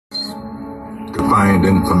find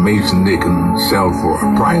information they can sell for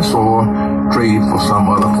a price or trade for some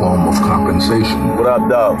other form of compensation. What up,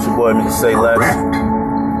 dog? It's your boy, Mr. Say Less.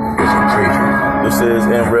 Is a traitor. This is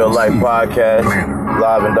In Real Life Podcast,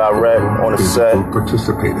 live and direct on the set.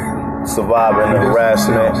 Surviving the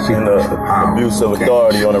harassment and the abuse of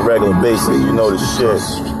authority on a regular basis. You know the shit.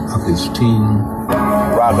 Of his team.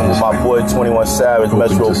 Rocking with my boy 21 Savage,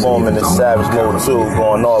 Metro Boomin, in Savage Mode 2,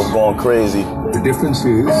 going off, going crazy. The difference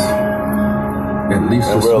is, at least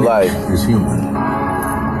in real life, is human.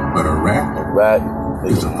 But a rat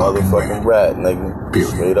is a motherfucking rat, nigga. Period.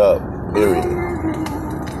 Straight up. Period.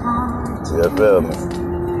 Yeah, feel me?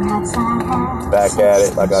 Back at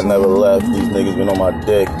it like I never left. These niggas been on my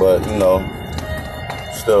dick, but you know,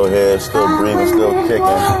 still here, still breathing, still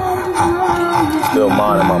kicking, still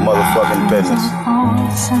minding my motherfucking business.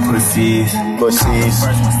 Pussies.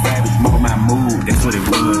 My mood, that's what it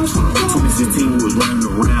was. 2016 we was running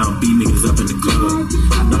around, beat niggas up in the club.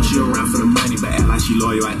 I know she around for the money, but act like she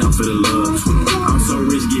loyal, I know for the love. I'm so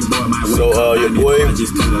rich, get bored my way. So your boy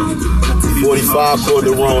 45 called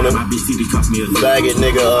the Rona. Faggot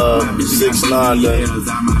nigga 6'9" done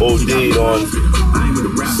OD'd on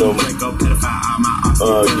some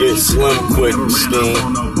get slim quick scheme.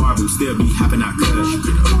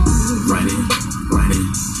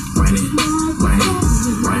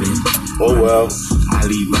 Oh well.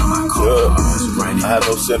 I have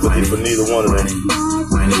no sympathy for neither one of them. In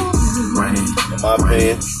my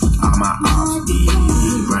opinion.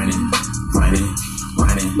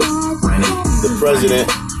 The president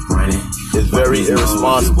is very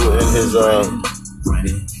irresponsible in his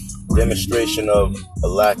demonstration of a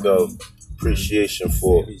lack of appreciation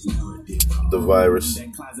for the virus,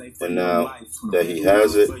 and now that he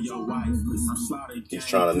has it, he's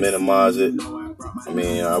trying to minimize it. I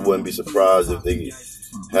mean, I wouldn't be surprised if they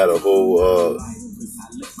had a whole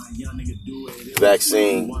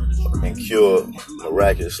vaccine and cure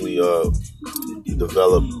miraculously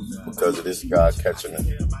developed because of this guy catching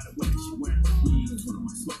it.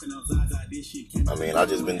 I mean, I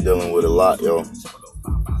just been dealing with a lot, yo.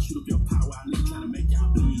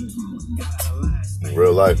 In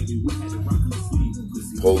real life.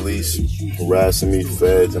 Police harassing me,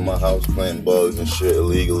 feds in my house playing bugs and shit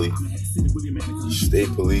illegally.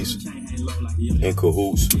 State police in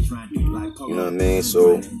cahoots. You know what I mean?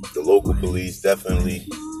 So the local police definitely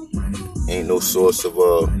ain't no source of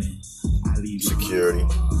security.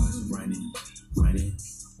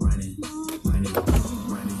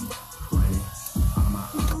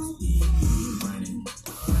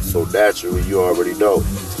 So naturally, you already know.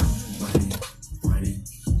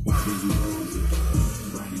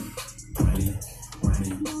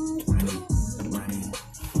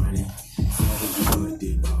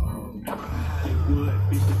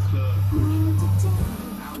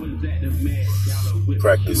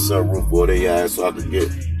 Crack this sunroof for they ass so I can get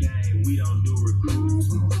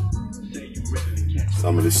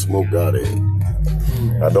some of this smoke out of it.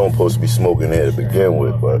 I don't supposed to be smoking here to begin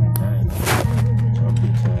with, but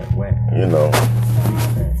you know,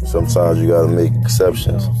 sometimes you gotta make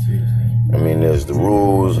exceptions. I mean, there's the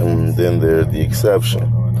rules and then there's the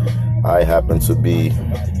exception. I happen to be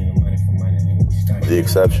the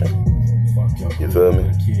exception. You feel me?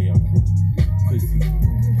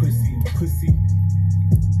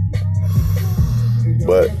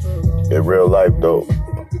 But in real life, though,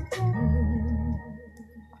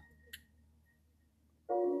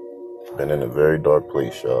 been in a very dark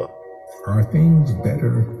place, y'all. Are things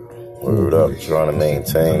better? Word up, trying to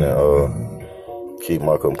maintain and keep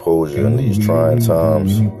my composure in these trying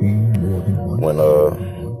times when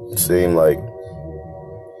it seemed like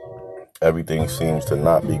everything seems to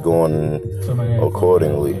not be going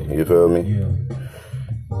accordingly. You feel me?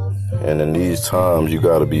 And in these times, you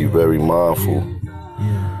got to be very mindful.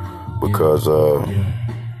 Because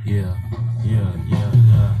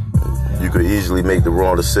you could easily make the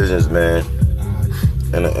wrong decisions, man,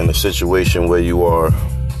 in a situation where you are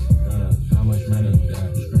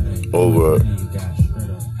over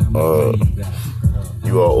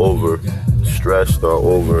stressed or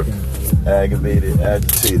over aggravated,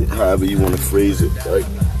 agitated, however you want to phrase it. Like,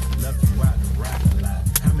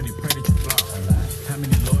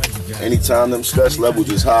 anytime them stress levels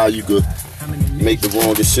is high, you could make the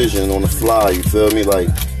wrong decision on the fly, you feel me? Like,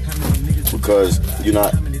 because you're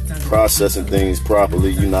not processing things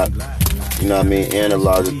properly, you're not, you know what I mean,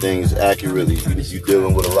 analyzing things accurately. You're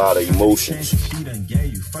dealing with a lot of emotions.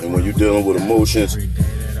 And when you're dealing with emotions,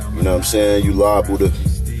 you know what I'm saying, you're liable to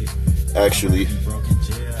actually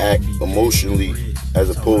act emotionally as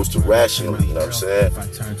opposed to rationally, you know what I'm saying?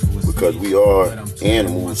 Because we are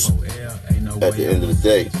animals at the end of the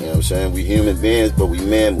day. You know what I'm saying? We human beings, but we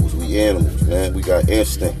mammals, we animals, man. We got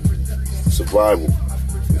instinct, survival,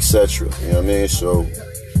 etc. You know what I mean? So,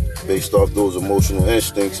 based off those emotional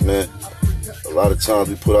instincts, man, a lot of times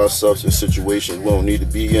we put ourselves in situations we don't need to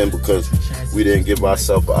be in because we didn't give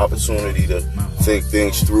ourselves an opportunity to think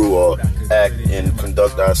things through or act and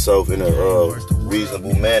conduct ourselves in a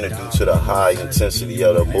reasonable manner due to the high intensity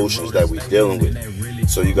of the emotions that we're dealing with.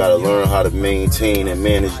 So you got to learn how to maintain and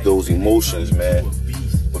manage those emotions, man,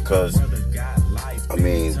 because, I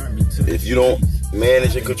mean, if you don't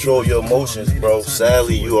manage and control your emotions, bro,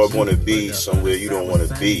 sadly, you are going to be somewhere you don't want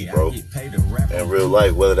to be, bro, in real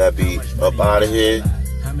life, whether that be up out of here,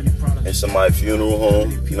 in somebody's funeral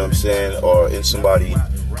home, you know what I'm saying, or in somebody's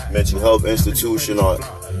mental health institution, or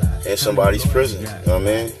in somebody's prison, you know what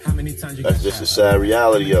I mean? That's just the sad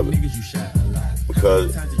reality of it,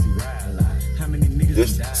 because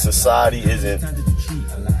this society isn't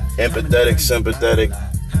empathetic, sympathetic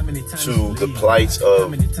to the plights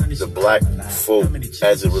of the black folk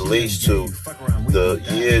as it relates to the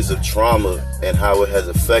years of trauma and how it has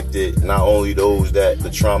affected not only those that the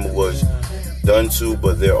trauma was done to,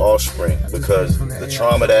 but their offspring, because the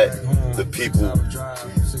trauma that the people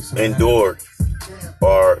endured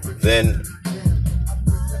are then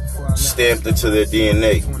stamped into their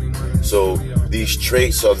DNA. So these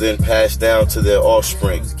traits are then passed down to their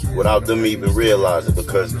offspring without them even realizing,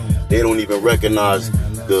 because they don't even recognize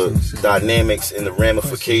the dynamics and the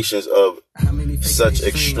ramifications of such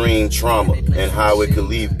extreme trauma and how it could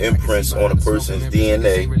leave imprints on a person's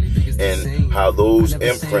DNA and how those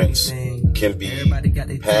imprints can be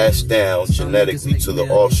passed down genetically to the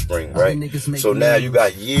offspring, right? So now you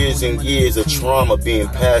got years and years of trauma being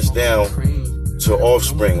passed down to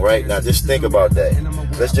offspring, right? Now just think about that.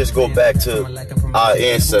 Let's just go back to our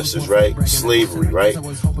ancestors, right? Slavery, right?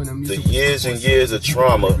 The years and years of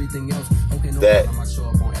trauma that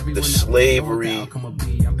the slavery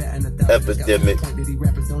epidemic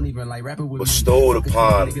bestowed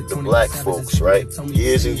upon the black folks, right?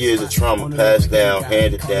 Years and years of trauma passed down,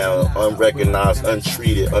 handed down, unrecognized,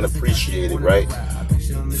 untreated, unappreciated, right?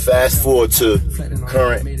 Fast forward to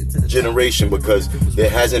current generation, because there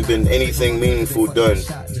hasn't been anything meaningful done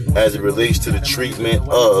as it relates to the treatment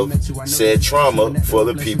of said trauma for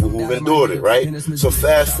the people who've endured it, right? So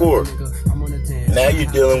fast forward. Now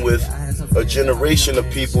you're dealing with a generation of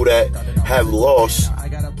people that have lost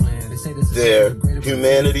their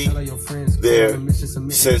humanity, their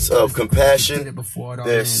sense of compassion,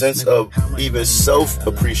 their sense of even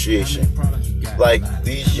self-appreciation. Like,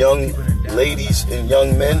 these young ladies and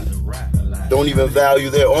young men don't even value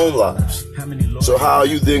their own lives. So how are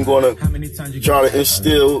you then going to try to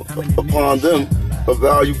instill upon them a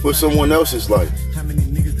value for someone else's life?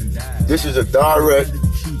 This is a direct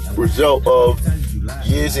result of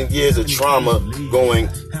years and years of trauma going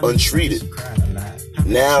untreated.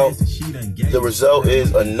 Now, the result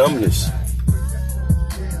is a numbness.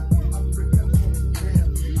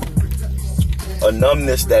 A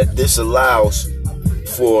numbness that disallows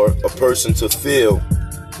for a person to feel,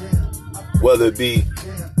 whether it be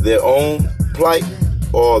their own plight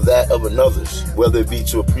or that of another's, whether it be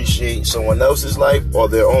to appreciate someone else's life or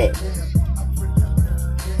their own.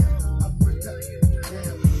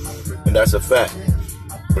 And that's a fact,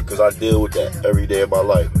 because I deal with that every day of my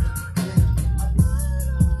life.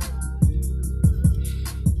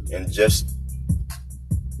 And just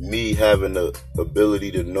me having the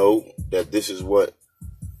ability to know that this is what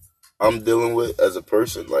I'm dealing with as a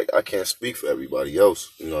person, like, I can't speak for everybody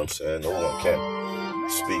else, you know what I'm saying? No one can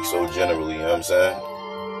speak so generally, you know what I'm saying?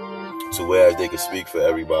 To whereas they can speak for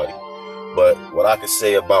everybody. But what I can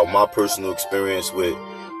say about my personal experience with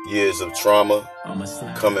years of trauma,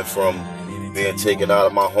 coming from being taken out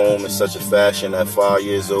of my home in such a fashion at 5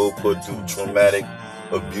 years old, put through traumatic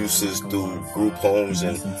abuses through group homes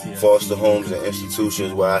and foster homes and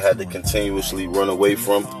institutions where I had to continuously run away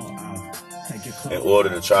from in order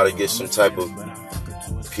to try to get some type of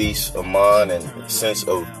peace of mind and sense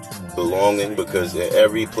of belonging, because in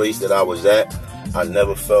every place that I was at, I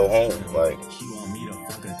never felt home. Like,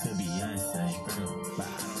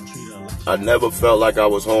 I never felt like I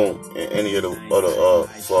was home in any of the other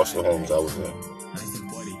foster homes I was in.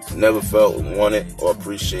 Never felt wanted or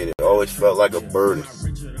appreciated. Always felt like a burden.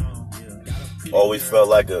 Always felt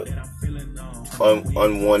like a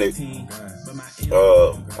unwanted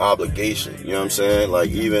obligation. You know what I'm saying? Like,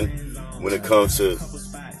 even when it comes to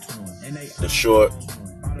the short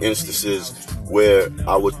instances where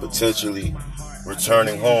I was potentially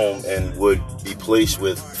returning home and would be placed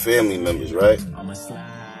with family members, right?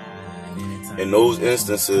 In those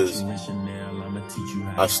instances,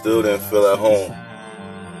 I still didn't feel at home.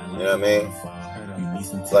 You know what I mean?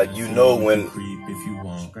 Like, you know when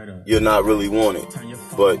you're not really wanted,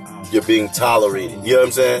 but you're being tolerated. You know what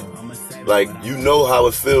I'm saying? Like, you know how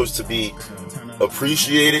it feels to be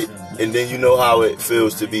appreciated, and then you know how it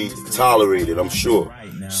feels to be tolerated, I'm sure.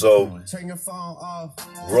 So,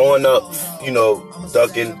 growing up, you know,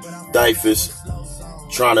 ducking diapers,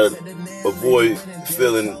 trying to avoid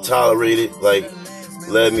feeling tolerated, like,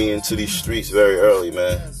 led me into these streets very early,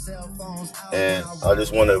 man. And I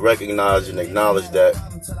just want to recognize and acknowledge that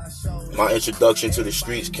my introduction to the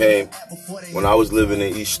streets came when I was living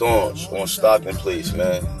in East Orange on Stockton Place,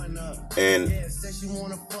 man. And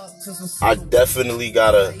I definitely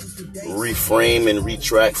gotta reframe and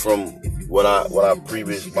retract from my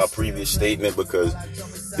previous statement, because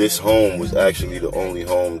this home was actually the only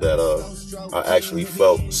home that I actually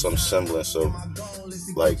felt some semblance of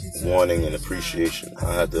like wanting and appreciation.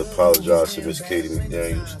 I had to apologize to Miss Katie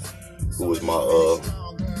McDaniels, who was my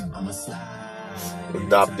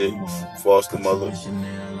adopted foster mother.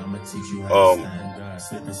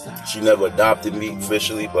 She never adopted me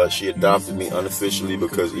officially, but she adopted me unofficially,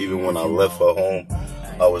 because even when I left her home,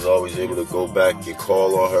 I was always able to go back and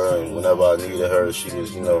call on her, and whenever I needed her, she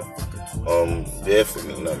was, you know, there for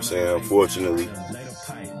me, you know what I'm saying? Unfortunately,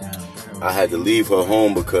 I had to leave her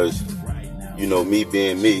home because, you know, me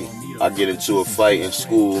being me, I get into a fight in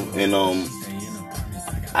school, and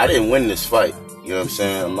I didn't win this fight. You know what I'm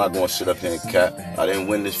saying? I'm not going to sit up here and cap. I didn't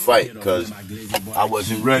win this fight because I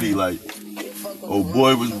wasn't ready. Like, oh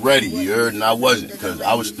boy was ready, you heard, and I wasn't, because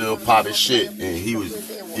I was still popping shit, and he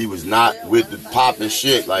was not with the popping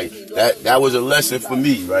shit. Like, that was a lesson for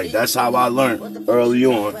me, right? That's how I learned early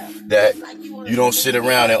on that you don't sit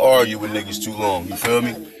around and argue with niggas too long, you feel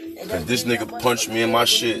me? Because this nigga punched me in my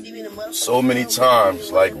shit so many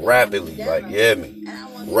times, like rapidly, like, yeah, man,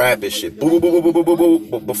 rapid shit. Boo, boo, boo, boo, boo, boo, boo,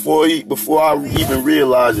 boo. Before I even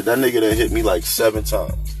realized it, that nigga done hit me like 7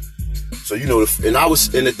 times. So, you know, and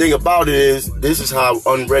the thing about it is, this is how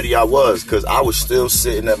unready I was, because I was still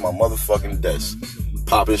sitting at my motherfucking desk,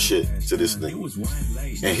 popping shit to this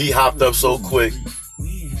nigga. And he hopped up so quick,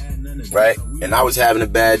 right? And I was having a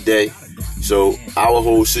bad day. So our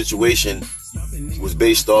whole situation was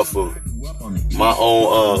based off of my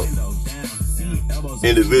own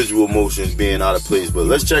individual emotions being out of place. But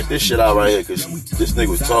let's check this shit out right here, because this nigga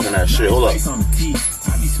was talking that shit. Hold up.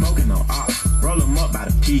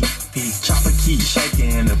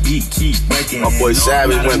 My boy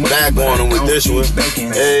Savage went back on him with this one.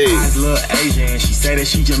 Hey. She said that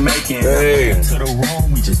she Jamaican. Hey. To the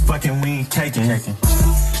room, we just fucking we ain't taking.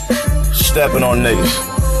 Stepping on niggas.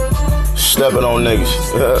 Stepping on niggas.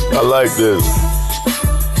 I like this.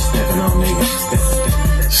 Stepping on niggas.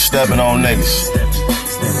 Stepping on niggas.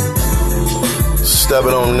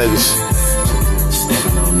 Stepping on niggas.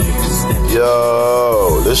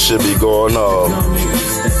 Yo, this shit be going on.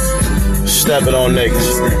 Stepping on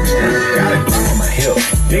niggas. Got it on my hip.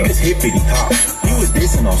 Niggas hit 50 hop. He was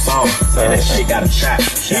dissing on song. And that shit got him shot.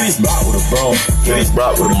 He was brought with a bro. He was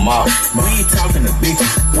brought with a mop. We ain't talking to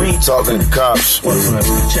bitches. We ain't talking to cops.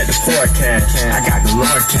 Check the forecast. I got the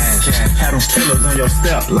Lord cash. Had them killers on your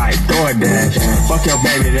step like DoorDash. Fuck your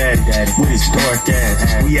baby daddy with his door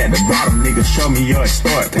cash. We at the bottom, nigga. Show me your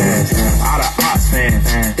store pass. All the ops fans,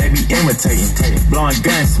 they be imitating. Blowing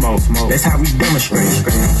gun smoke. That's how we demonstrate.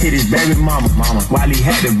 Hit his baby mama while he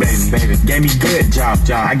had the baby. Gave me good job.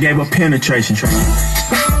 I gave her penetration.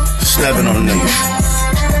 Stepping on niggas.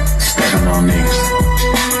 Stepping on niggas.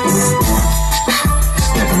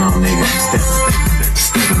 Stepping on niggas.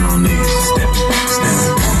 Stepping on niggas. Stepping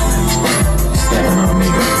on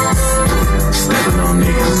niggas. Stepping on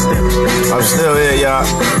niggas. I'm still here, y'all.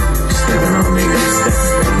 Stepping on niggas.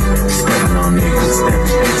 Stepping on niggas.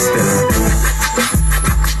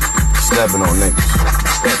 Stepping on niggas.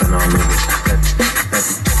 Stepping on niggas.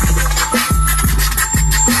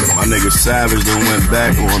 My nigga Savage done went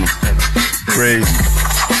back on him. Crazy.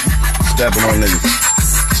 Stepping on niggas.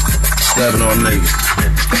 Stepping on niggas.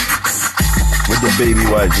 With the baby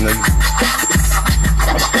wipes, nigga.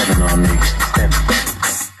 Stepping on niggas.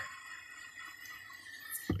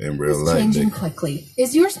 In real life, changing quickly.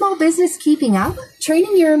 Is your small business keeping up?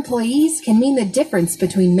 Training your employees can mean the difference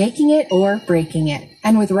between making it or breaking it.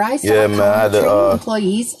 And with Rise, training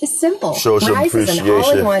employees is simple. Show some Rise is an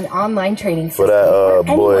all-in-one online training for that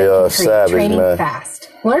boy Savage, training man. Fast.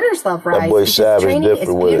 Learners love Rise. That boy Savage training different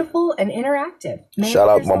is with beautiful and interactive. Shout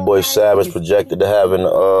out my boy Savage, projected to having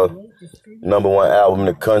 #1 album in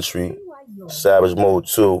the country, Savage Mode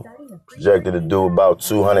 2. Projected to do about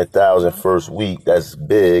 200,000 first week. That's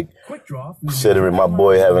big, considering my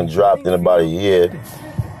boy haven't dropped in about a year.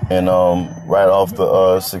 And right off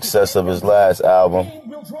the success of his last album,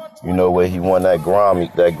 You know, where he won that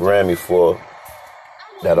Grammy for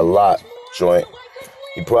that A Lot joint.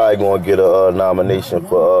 He probably gonna get a nomination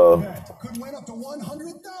for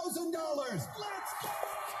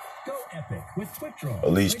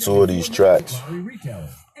at least 2 of these tracks.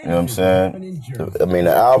 You know what I'm saying? I mean,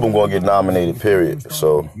 the album gonna get nominated, period.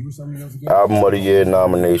 So, album of the year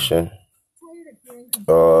nomination,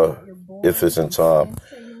 if it's in time.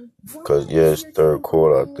 Because, yeah, it's third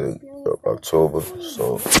quarter, I think, of October.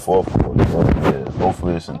 So, fourth quarter, yeah,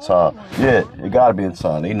 hopefully it's in time. Yeah, it gotta be in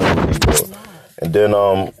time. They know what they do. And then,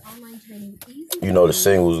 you know, the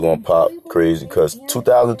singles gonna pop crazy. Because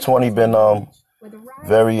 2020 been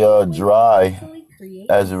very dry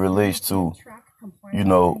as it relates to, you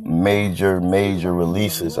know, major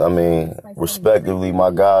releases. I mean, respectively, my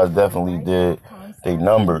guys definitely did their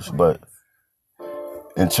numbers, but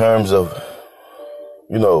in terms of,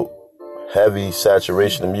 you know, heavy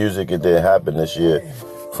saturation of music, it didn't happen this year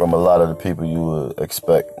from a lot of the people you would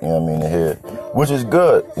expect, you know what I mean, to hear, which is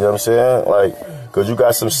good, you know what I'm saying? Like, because you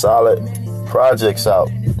got some solid projects out.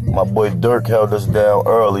 My boy Dirk held us down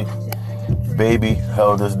early. Baby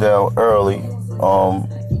held us down early.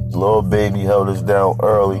 Lil Baby held us down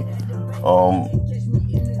early.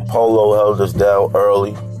 Polo held us down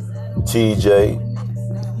early. TJ,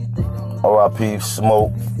 R.I.P.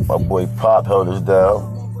 Smoke, my boy Pop held us down.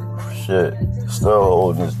 Shit, still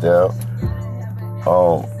holding us down.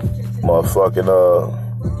 Motherfucking,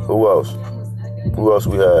 who else? Who else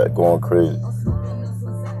we had going crazy?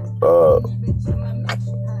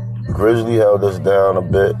 Grizzly held us down a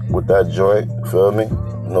bit with that joint, feel me?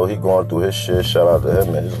 You know, he going through his shit. Shout out to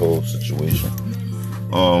him and his whole situation.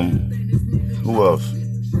 Who else?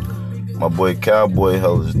 My boy Cowboy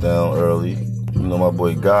held us down early. You know, my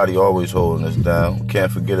boy Gotti always holding us down.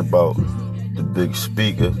 Can't forget about the big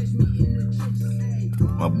speaker.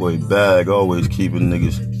 My boy Bag always keeping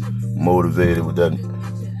niggas motivated with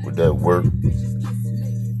that work.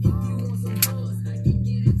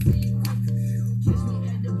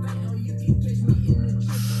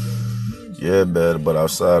 Yeah, man, but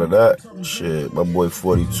outside of that, shit, my boy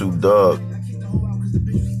 42 Doug,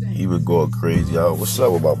 he was going crazy. What's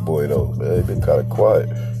up with my boy, though, man? He been kind of quiet.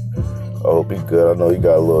 I hope he good. I know he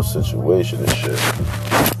got a little situation and shit.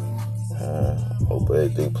 Hope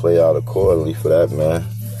everything play out accordingly for that, man.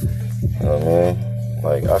 You know what I mean?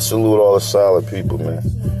 Like, I salute all the solid people, man,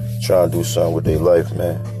 trying to do something with their life,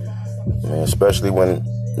 man. I mean, especially when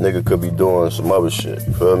nigga could be doing some other shit,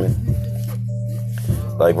 you feel me?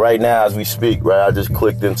 Like right now as we speak, right, I just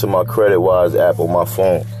clicked into my CreditWise app on my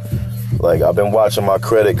phone. Like I've been watching my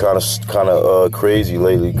credit kind of crazy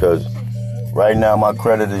lately because right now my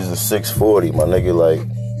credit is a 640, my nigga, like,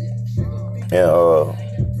 and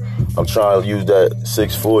I'm trying to use that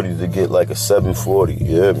 640 to get like a 740,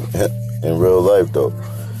 yeah, in real life though.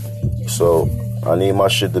 So I need my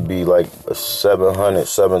shit to be like a 700,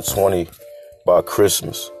 720 by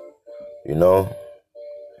Christmas, you know?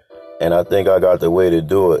 And I think I got the way to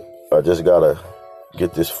do it. I just gotta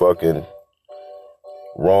get this fucking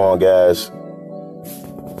wrong ass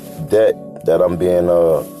debt that I'm being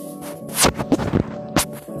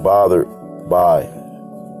bothered by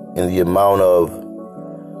in the amount of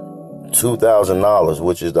 $2,000,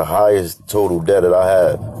 which is the highest total debt that I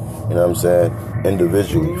have, you know what I'm saying,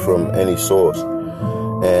 individually from any source.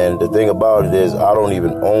 And the thing about it is I don't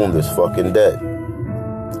even own this fucking debt.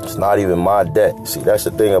 It's not even my debt. See, that's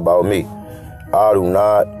the thing about me. I do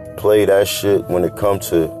not play that shit when it comes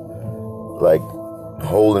to, like,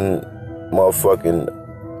 holding motherfucking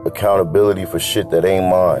accountability for shit that ain't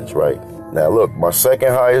mine, right? Now, look, my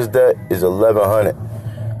second highest debt is $1,100.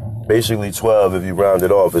 Basically 12 if you round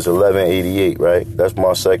it off. It's $1,188, right? That's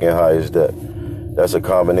my second highest debt. That's a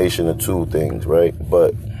combination of two things, right?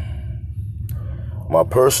 But my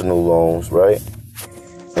personal loans, right?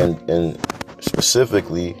 And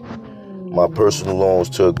specifically my personal loans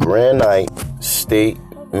to Granite State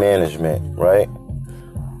Management, right?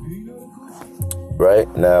 Right?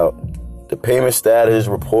 Now, the payment status is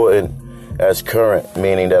reporting as current,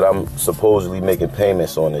 meaning that I'm supposedly making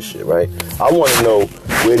payments on this shit, right? I want to know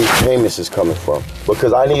where these payments is coming from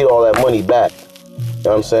because I need all that money back. You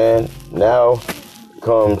know what I'm saying? Now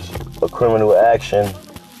comes a criminal action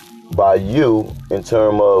by you in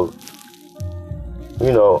terms of,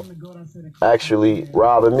 you know, actually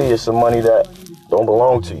robbing me of some money that don't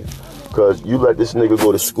belong to you. Because you let this nigga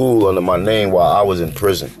go to school under my name while I was in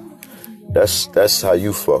prison. That's how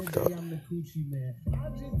you fucked up.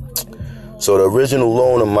 So the original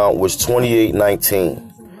loan amount was $28.19.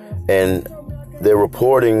 And they're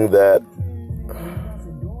reporting that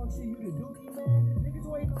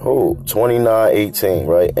Oh, 29.18,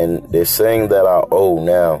 right? And they're saying that I owe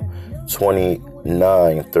now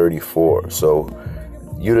 29.34. So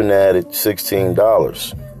you done added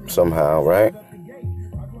 $16 somehow, right?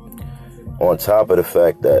 On top of the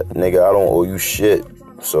fact that, nigga, I don't owe you shit.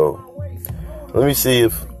 So let me see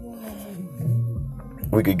if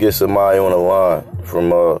we could get somebody on the line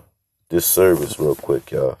from this service real quick,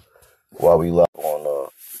 y'all, while we live on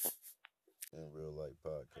In Real Life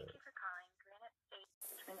podcast. Thank you for calling Granite State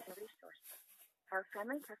Management and Resources. Our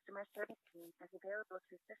friendly customer service team is available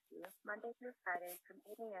to assist you Monday through Friday from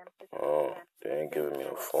 8 a.m. to 6 p.m. They ain't giving me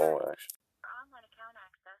no phone, actually. For online account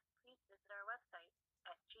access, please visit our website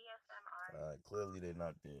at gsmr. Alright, clearly they're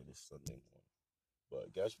not there this Sunday morning.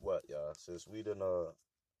 But guess what, y'all? Since we done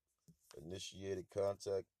initiated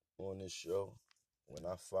contact on this show, when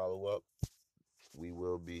I follow up, we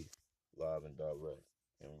will be live and direct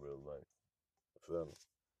in real life. You feel me?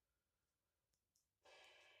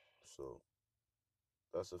 So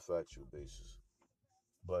that's a factual basis.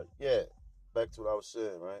 But yeah, back to what I was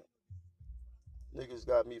saying, right? Niggas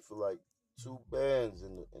got me for like 2 bands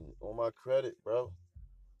on my credit, bro.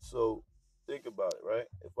 So think about it, right?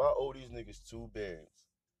 If I owe these niggas 2 bands,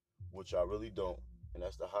 which I really don't, and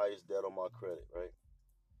that's the highest debt on my credit, right?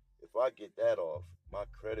 If I get that off, my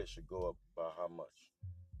credit should go up by how much?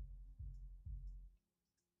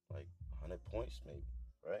 Like 100 points maybe,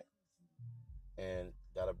 right? And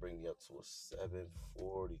that'll bring me up to a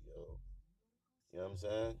 740, yo. You know what I'm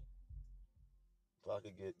saying? If I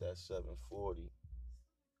could get that 740,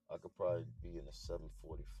 I could probably be in a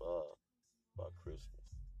 745 by Christmas.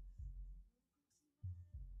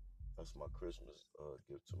 That's my Christmas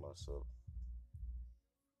gift to myself.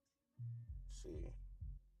 See,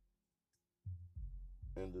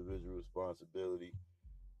 individual responsibility,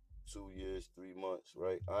 2 years, 3 months,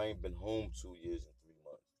 right? I ain't been home 2 years and 3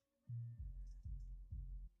 months.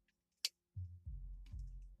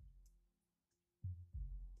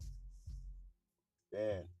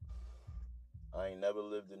 Man, I ain't never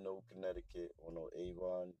lived in no Connecticut or no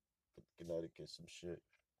Avon, Connecticut, some shit.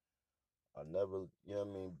 I never, you know what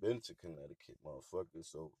I mean, been to Connecticut, motherfucker,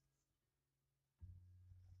 so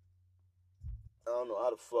I don't know how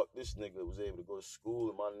the fuck this nigga was able to go to school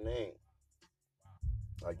in my name.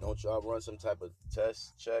 Like, don't y'all run some type of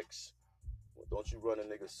test checks? Don't you run a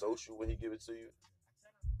nigga social when he give it to you?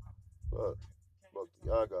 Fuck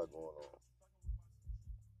y'all got going on?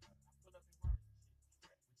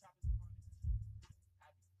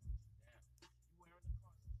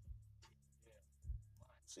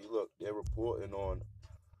 See, look, they're reporting on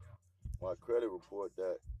my credit report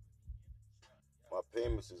that my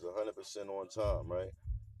payments is 100% on time, right?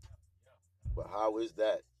 But how is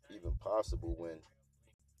that even possible when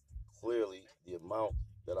clearly the amount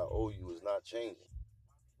that I owe you is not changing,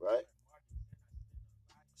 right?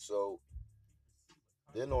 So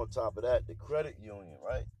then on top of that, the credit union,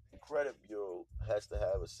 right? The credit bureau has to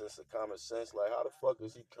have a sense of common sense. Like, how the fuck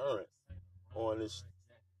is he current on this,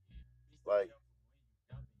 like,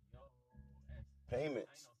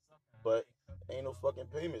 payments, but ain't no fucking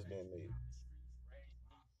payments being made?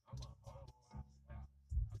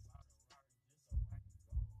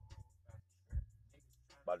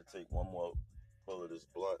 About to take one more pull of this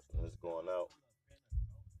blunt and it's going out.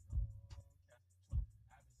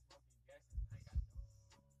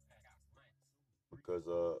 Because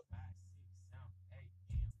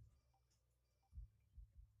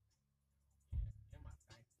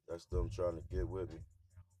that's them trying to get with me.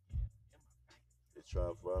 They're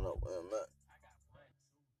trying to find out where I'm at.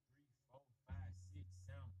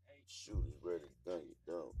 Shoot is ready to gun you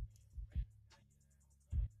down.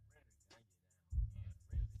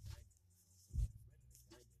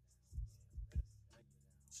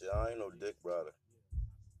 See, I ain't no dick brother.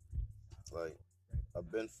 Like,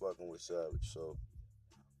 I've been fucking with Savage, so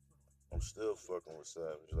I'm still fucking with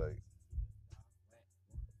Savage. Like,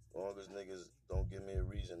 as long as niggas don't give me a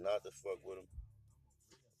reason not to fuck with him,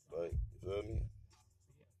 like, you feel me?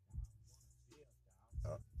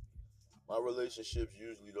 My relationships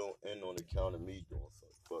usually don't end on account of me doing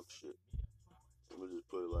fuck shit. Let me just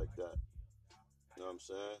put it like that. You know what I'm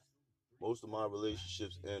saying? Most of my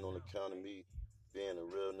relationships end on account of me being a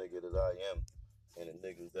real nigga that I am, and the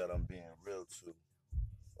niggas that I'm being real to,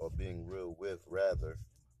 or being real with, rather,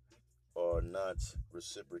 are not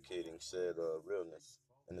reciprocating said realness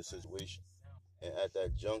in the situation. And at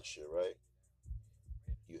that juncture, right,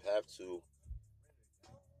 you have to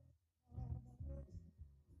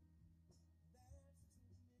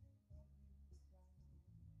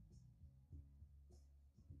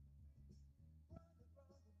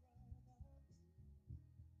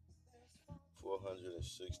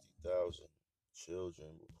 $460,000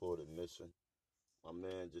 children reported missing. My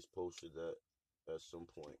man just posted that at some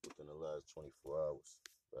point within the last 24 hours,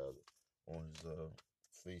 rather, on his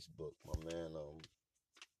Facebook. My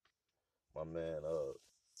man,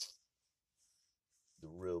 the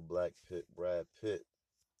real Black Brad Pitt.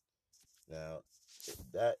 Now,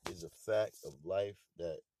 that is a fact of life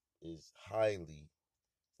that is highly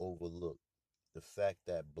overlooked. The fact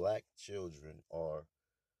that black children are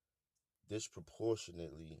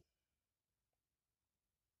disproportionately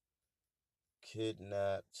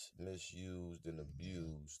kidnapped, misused, and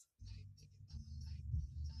abused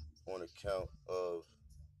on account of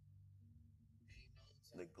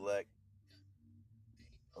neglect,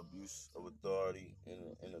 abuse of authority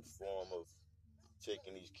in the form of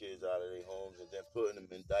taking these kids out of their homes and then putting them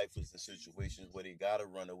in diapers in situations where they gotta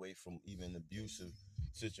run away from even abusive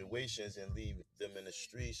situations and leave them in the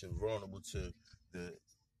streets and vulnerable to the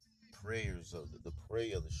prayers of the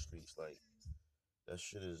prey of the streets. Like, that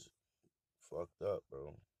shit is fucked up,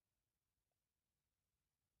 bro.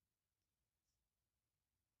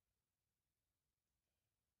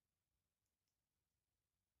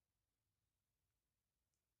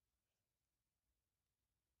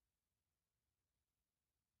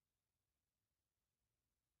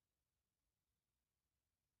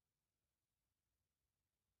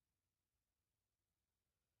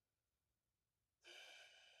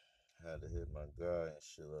 Had to hit my guy and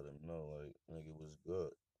shit, let him know, like, nigga was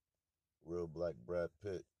good. Real Black Brad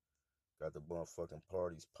Pitt. Got the motherfucking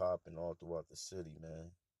parties popping all throughout the city,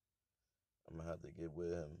 man. I'm gonna have to get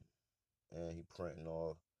with him. And he printing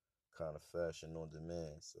all kind of fashion on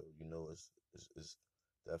demand. So, it's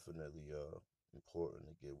definitely important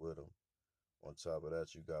to get with him. On top of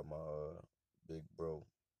that, you got big bro,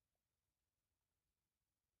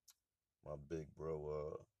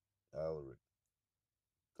 Alaric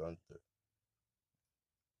Gunther.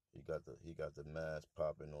 He got the mask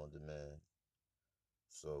popping on demand.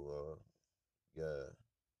 So yeah,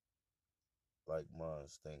 like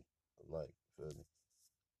minds think alike, feel me?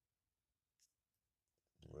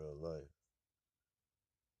 In real life.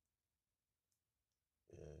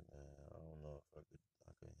 Yeah, man. I don't know if I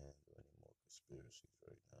could handle any more conspiracies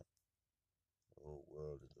right now. The whole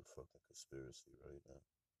world is a fucking conspiracy right now.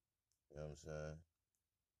 You know what I'm saying?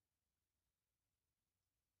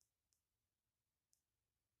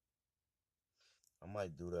 I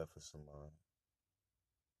might do that for some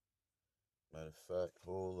matter of fact,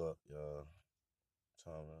 hold up, y'all.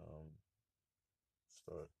 Time to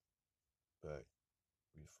start back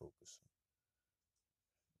refocusing.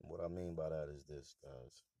 And what I mean by that is this,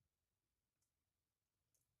 guys.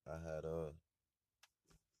 I had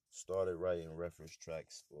started writing reference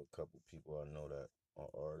tracks for a couple people I know that are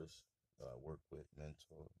artists that I work with,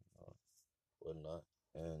 mentor, whatnot,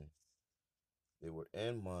 and they were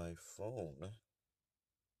in my phone,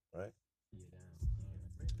 right?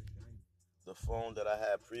 The phone that I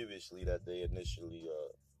had previously that they initially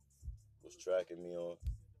was tracking me on,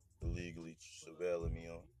 illegally surveilling me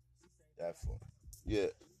on, that phone. Yeah.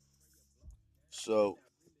 So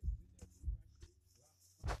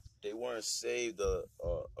they weren't saved or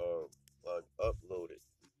like uploaded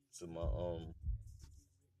to my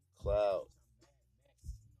cloud.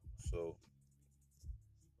 So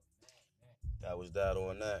that was that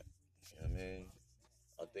on that. You know what I mean?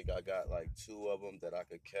 I think I got like 2 of them that I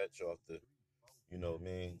could catch off the, you know what I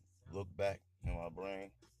mean, look back in my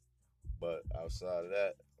brain. But outside of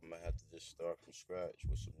that, I'm gonna have to just start from scratch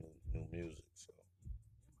with some new music. So,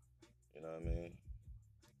 you know what I mean?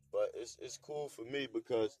 But it's cool for me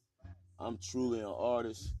because I'm truly an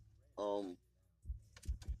artist.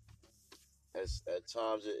 At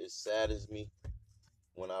times it saddens me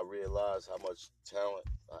when I realize how much talent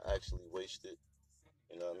I actually wasted.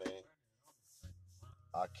 You know what I mean?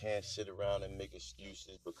 I can't sit around and make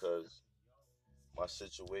excuses because my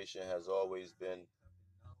situation has always been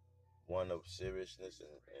one of seriousness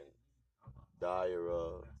and dire,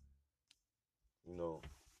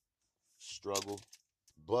 struggle.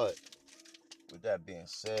 But with that being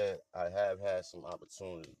said, I have had some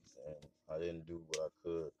opportunities and I didn't do what I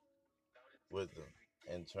could with them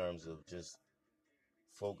in terms of just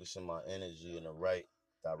focusing my energy in the right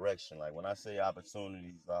direction. Like when I say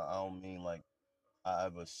opportunities, I don't mean like I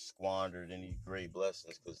ever squandered any great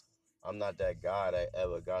blessings because I'm not that guy that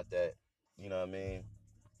ever got that, you know what I mean,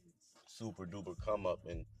 super duper come up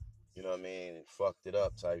and, you know what I mean, and fucked it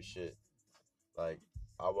up type shit. Like,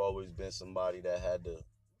 I've always been somebody that had to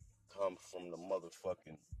come from the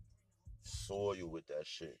motherfucking soil with that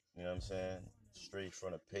shit. You know what I'm saying? Straight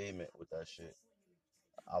from the pavement with that shit.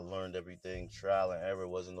 I learned everything trial and error.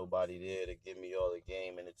 Wasn't nobody there to give me all the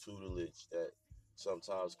game and the tutelage that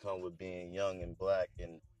sometimes come with being young and black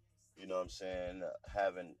and, you know what I'm saying,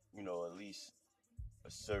 having, at least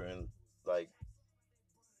a certain, like,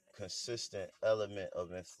 consistent element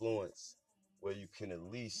of influence where you can at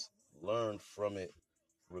least learn from it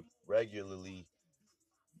regularly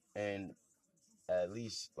and at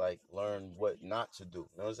least, like, learn what not to do.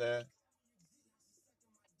 You know what I'm saying?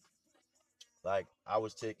 Like, I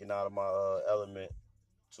was taken out of my element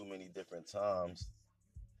too many different times.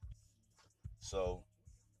 So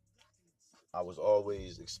I was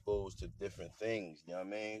always exposed to different things, you know what I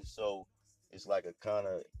mean? So it's like a kind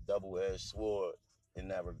of double-edged sword in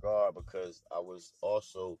that regard because I was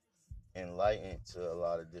also enlightened to a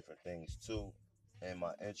lot of different things too. And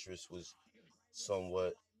my interest was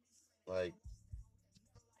somewhat, like,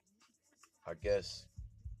 I guess,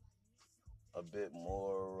 a bit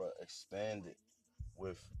more expanded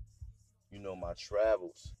with, my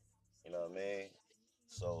travels, you know what I mean?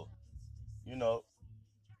 So, you know,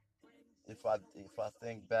 if I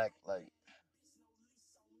think back, like,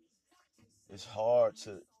 it's hard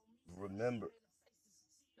to remember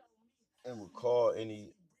and recall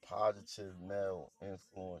any positive male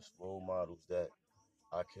influence role models that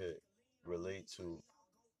I could relate to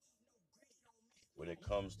when it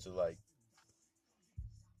comes to, like,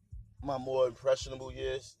 my more impressionable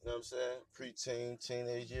years, you know what I'm saying? Preteen,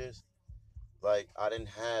 teenage years. Like, I didn't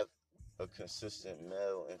have a consistent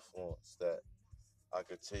male influence that I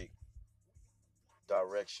could take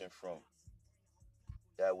direction from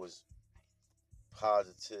that was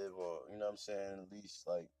positive or, you know what I'm saying, at least,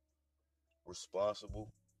 like,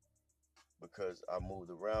 responsible because I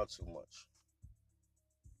moved around too much.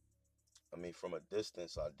 I mean, from a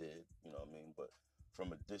distance, I did, you know what I mean? But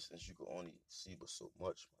from a distance, you can only see but so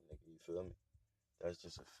much, my nigga. You feel me? That's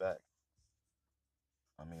just a fact.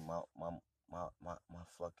 I mean, my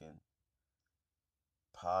fucking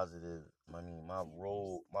positive. I mean, my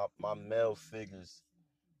role, my male figures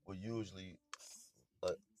were usually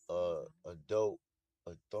adult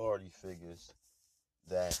authority figures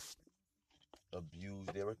that abuse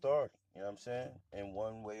their authority. You know what I'm saying? In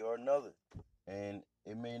one way or another. And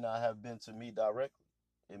it may not have been to me directly.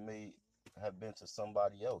 It may have been to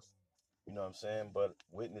somebody else. You know what I'm saying? But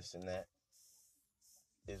witnessing that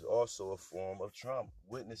is also a form of trauma.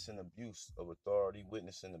 Witnessing abuse of authority,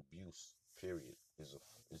 witnessing abuse, period, is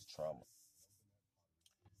trauma.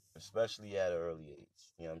 Especially at an early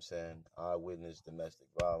age. You know what I'm saying? I witnessed domestic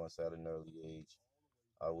violence at an early age.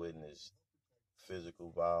 I witnessed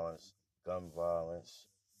physical violence, gun violence,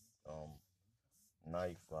 um,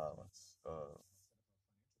 knife violence.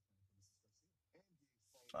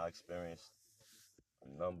 I experienced a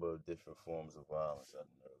number of different forms of violence at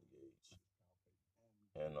an early age.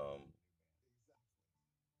 And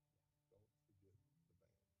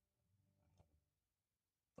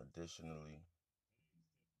additionally,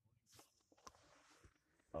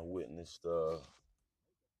 I witnessed a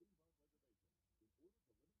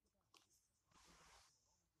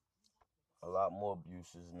lot more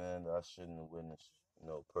abuses, man, that I shouldn't have witnessed,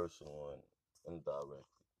 personal and indirectly.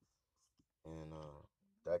 And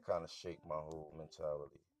that kind of shaped my whole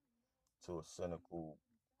mentality to a cynical,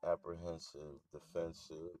 apprehensive,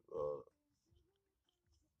 defensive,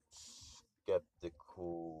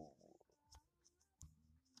 skeptical,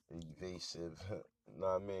 evasive, you know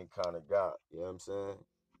what I mean, kind of guy. You know what I'm saying?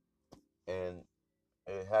 And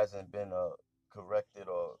it hasn't been corrected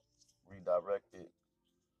or redirected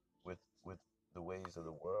with the ways of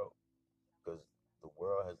the world because the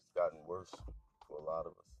world has gotten worse for a lot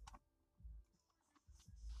of us,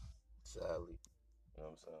 sadly. You know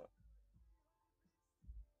what I'm saying?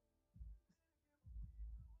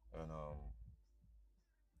 And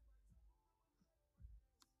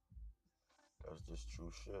that's just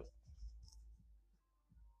true shit.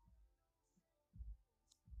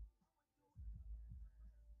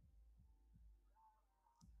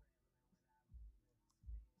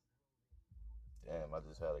 Damn, I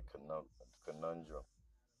just had a conundrum.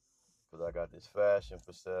 Because I got this fashion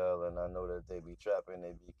for sale, and I know that they be trapping,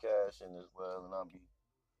 they be cashing as well, and I'll be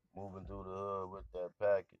moving through the hood with that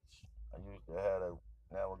package. I used to have that,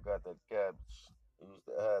 now I got that cabbage. I used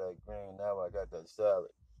to have that green, now I got that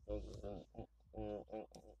salad.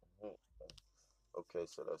 Okay,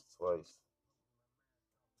 so that's twice.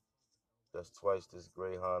 That's twice this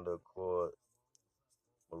gray Honda Accord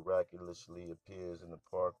miraculously appears in the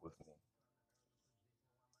park with me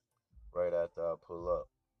right after I pull up.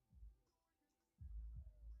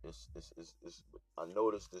 It's I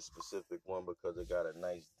noticed this specific one because it got a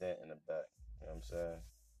nice dent in the back. You know what I'm saying?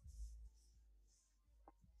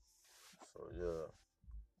 So yeah.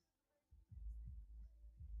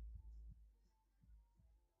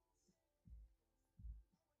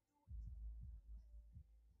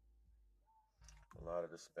 lot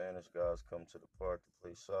of the Spanish guys come to the park to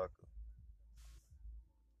play soccer.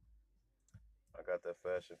 I got that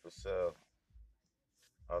fashion for sale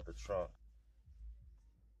out the trunk.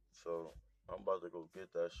 So I'm about to go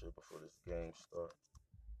get that shit before this game starts.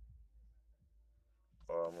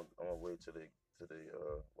 Or I'm gonna wait till they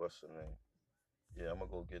what's the name? Yeah, I'm gonna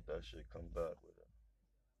go get that shit, come back with it.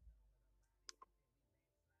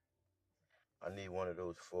 I need one of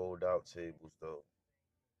those fold out tables though.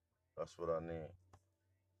 That's what I need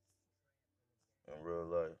in real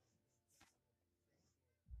life.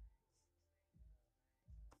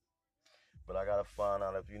 But I gotta find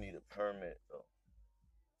out if you need a permit though.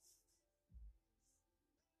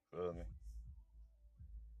 Feel me?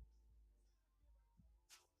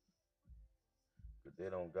 Cause they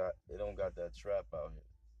don't got that trap out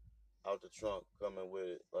here. Out the trunk coming with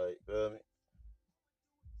it. Like, feel me?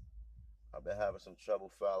 I've been having some trouble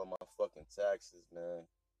filing my fucking taxes, man.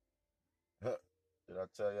 Did I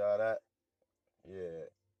tell y'all that? Yeah.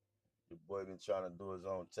 Your boy been trying to do his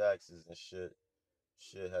own taxes and shit.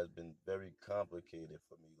 Shit has been very complicated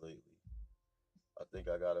for me lately. I think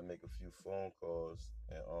I gotta make a few phone calls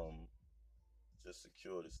and just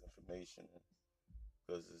secure this information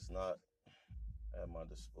because it's not at my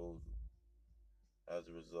disposal as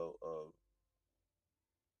a result of,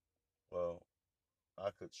 well, I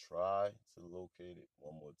could try to locate it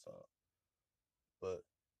one more time, but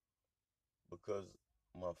because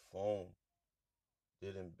my phone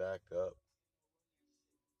didn't back up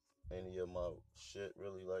any of my shit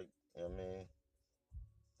really, like, you know what I mean,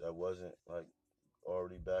 that wasn't like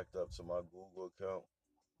already backed up to my Google account,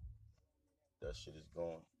 that shit is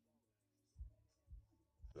gone.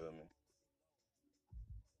 Feel me?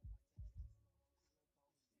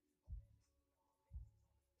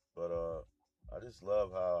 But I just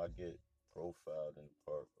love how I get profiled in the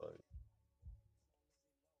park, like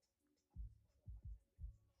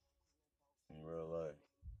in real life.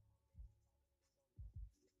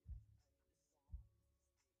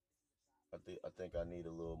 I think I need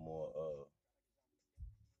a little more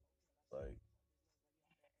like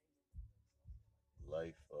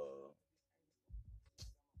life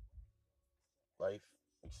life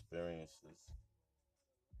experiences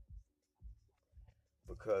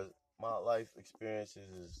because my life experiences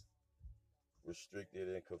is restricted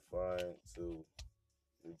and confined to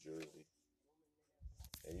New Jersey,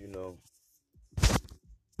 and you know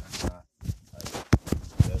that's not like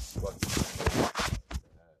that's fucking have.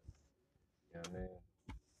 You know what I mean?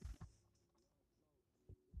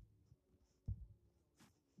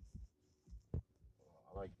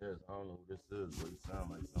 I like this. I don't know who this is, but it sounds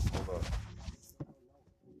like something. Hold up.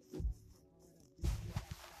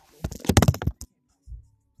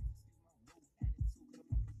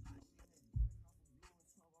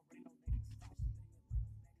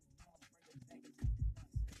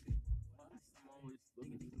 I'm always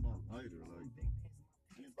looking for my lighter. Like,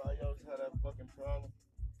 anybody else had that fucking problem?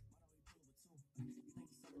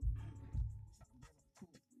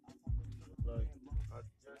 Like, I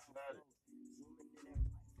just had it.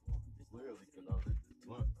 Clearly, because I lit this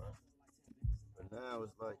blunt, right? But now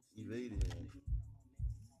it's like evading me.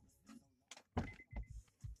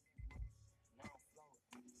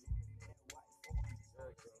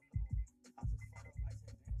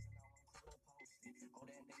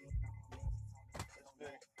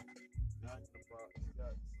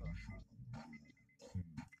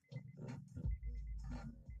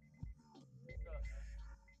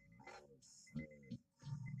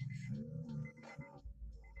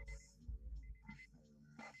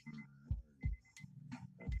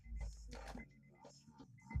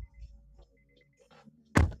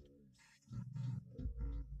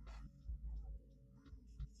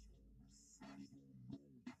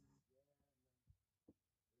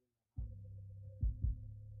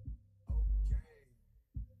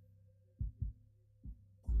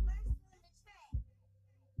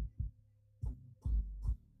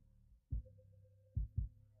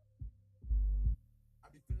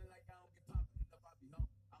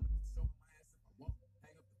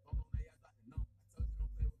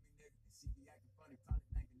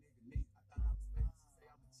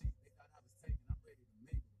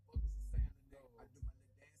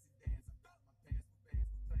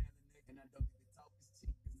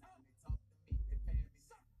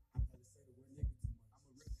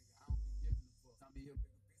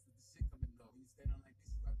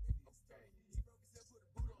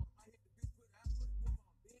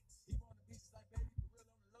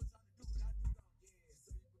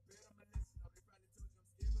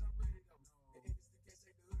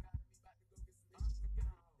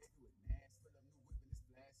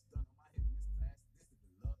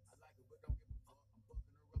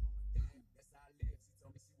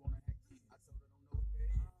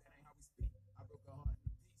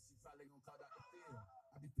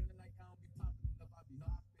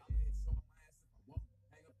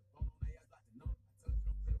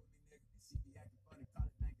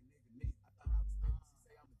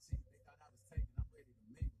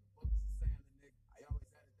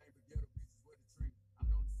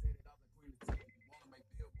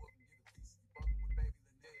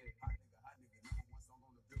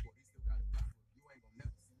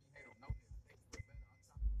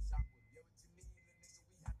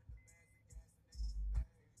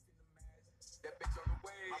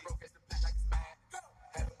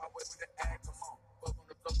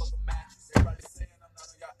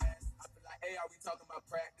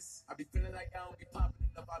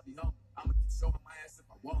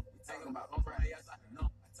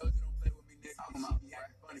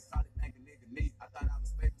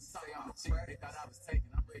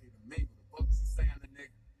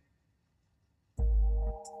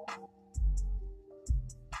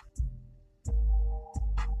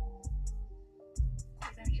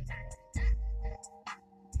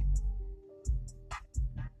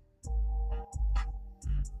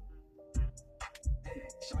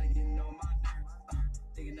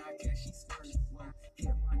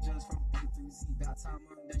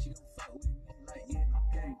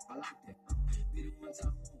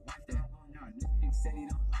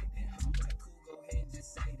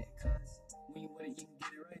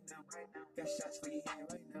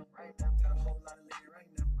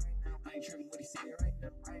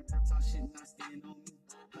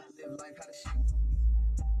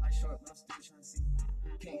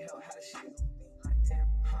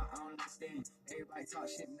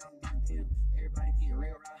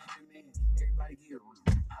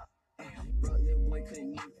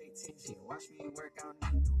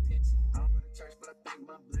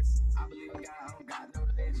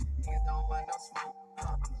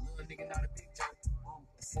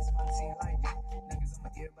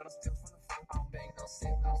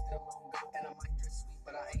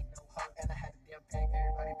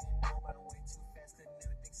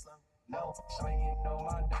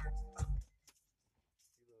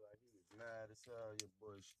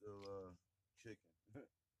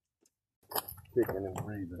 Kicking and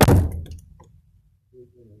breathing.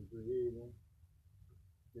 Kicking and breathing.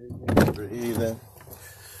 Kicking and breathing.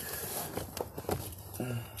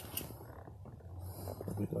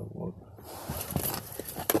 We got water.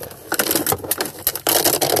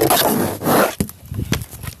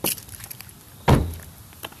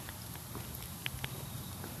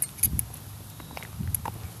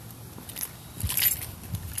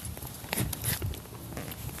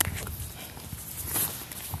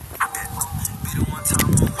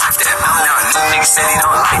 Nigga said he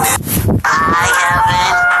don't like that. I haven't.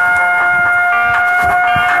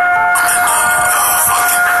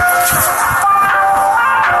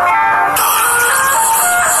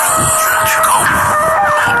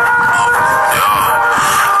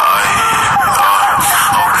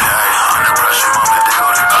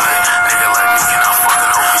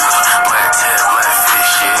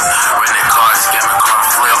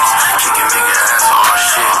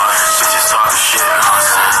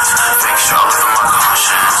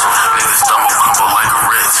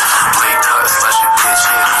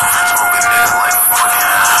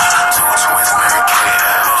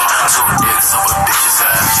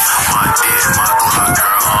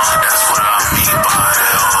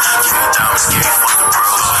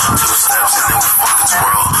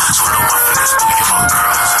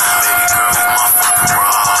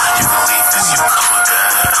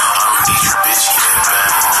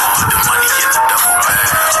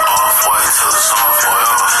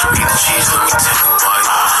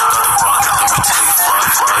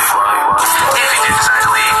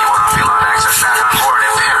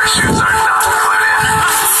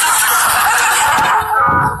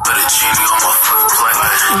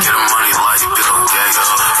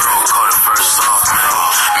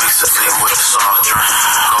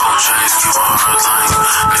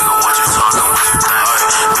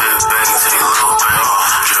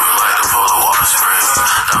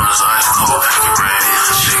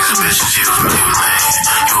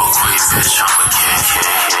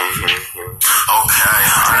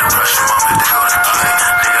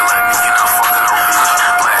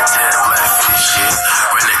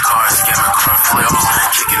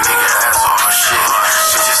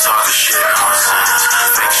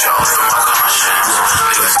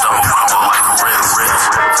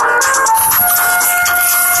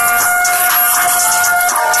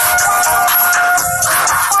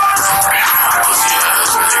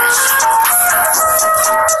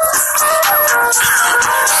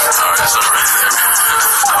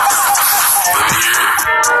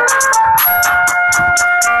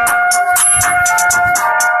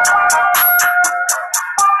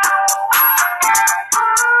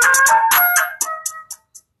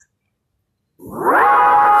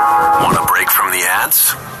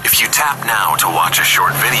 If you tap now to watch a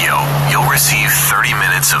short video, you'll receive 30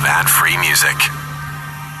 minutes of ad-free music.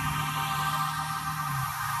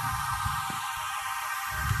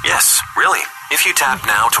 Yes, really. If you tap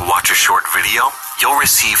now to watch a short video, you'll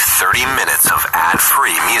receive 30 minutes of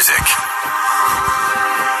ad-free music.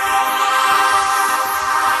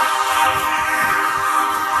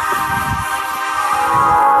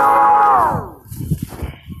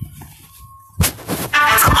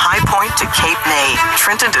 Cape May,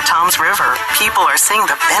 Trenton to Toms River, people are seeing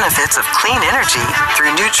the benefits of clean energy.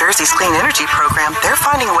 Through New Jersey's Clean Energy Program, they're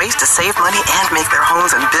finding ways to save money and make their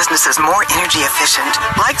homes and businesses more energy efficient,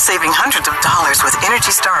 like saving hundreds of dollars with Energy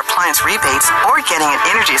Star appliance rebates or getting an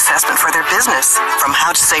energy assessment for their business. From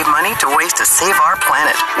how to save money to ways to save our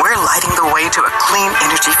planet, we're lighting the way to a clean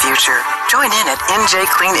energy future. Join in at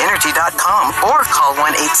njcleanenergy.com or call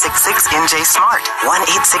 1-866-NJ-SMART.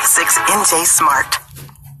 1-866-NJ-SMART.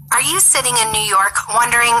 Are you sitting in New York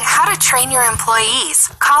wondering how to train your employees,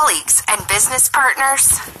 colleagues, and business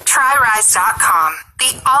partners? Try Rise.com,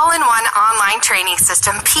 the all-in-one online training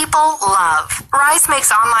system people love. Rise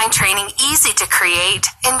makes online training easy to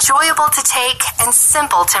create, enjoyable to take, and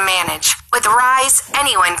simple to manage. With Rise,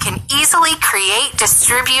 anyone can easily create,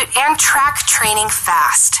 distribute, and track training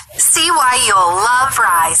fast. See why you'll love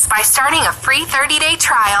Rise by starting a free 30-day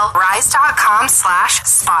trial,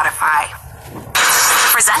 rise.com/Spotify.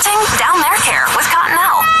 Presenting Down There Care with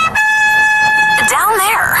Cottonelle. Down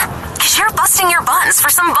there, because you're busting your buns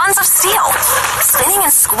for some buns of steel, spinning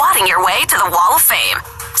and squatting your way to the Wall of Fame.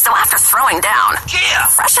 So after throwing down,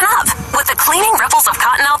 freshen up with the cleaning ripples of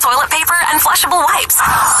Cottonelle toilet paper and flushable wipes.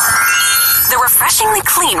 The refreshingly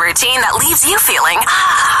clean routine that leaves you feeling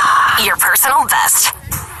your personal best.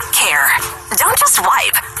 Care. Don't just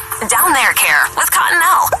wipe. Down There Care with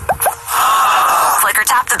Cottonelle. Click or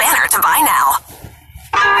tap the banner to buy now.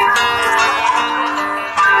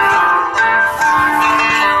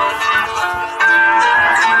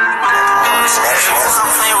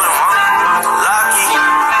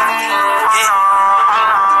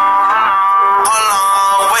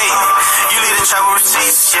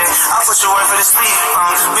 I'll put you away for the sleep.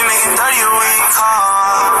 We making 30 a week.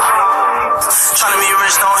 Tryna be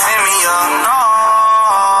rich, don't hand me up. No,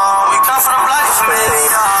 we come from the block family.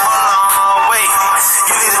 Wait,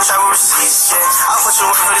 you need to travel receipts. Yeah, I'll put you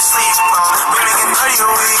away for the sleep. We making 30 a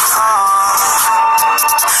week.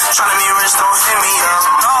 Tryna be rich, don't hand me up.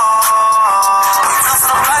 No, we come from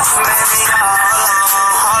the block family.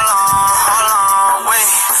 Hold on, wait,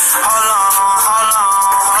 hold on.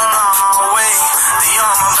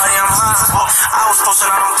 I was posting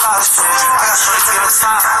on them blocks, I got shorty taking the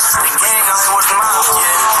top. The gang out here with the mouth,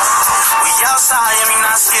 We outside, we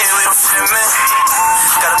not scared, we don't fit in.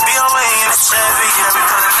 Gotta be away in the Chevy, we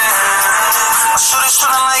pulling in. I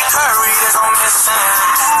shooting like Curry, there's no missing.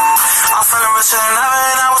 I'm feeling richer than ever,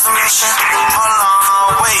 and I was a mission. Hold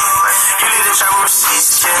on, wait, you need to travel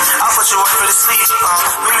receipts, I'll put you away for the sleep.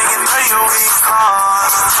 We making 30 a week,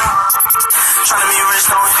 Tryna be rich,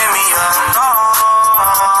 don't hit me up, no. We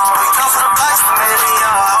come from the block, baby,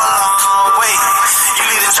 wait, you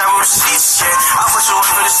need to travel receipts, I'll put you away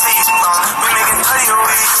for the sleep. We making 30 a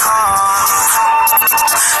week,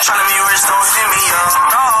 Tryna be rich, don't hit me up,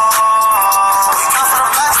 no. We come from the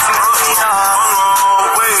block, baby,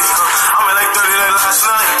 wait, I'm at like 30 like last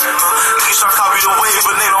night. Niggas try to copy the wave,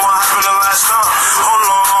 but they know what happened the last time. Hold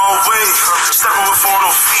on, wait, stepping with 4 on no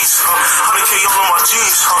feet, 100K all on my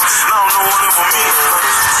jeans, now I'm no one for me.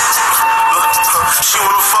 She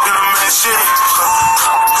wanna fuck in a man shit.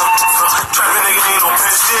 Trapping nigga ain't no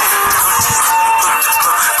pen shit.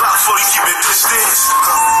 Glock 40, keep it distance.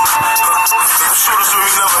 Shooters with me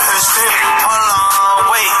never hesitate. Hold on,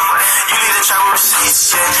 wait, you need to travel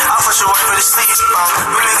receipts, I'll put you away for the sleep.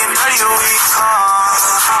 We making 30 a week,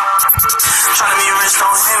 Tryna be rich,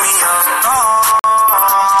 don't hit me up, no.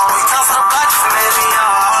 We come from the block, baby,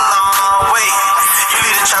 hold on, wait, you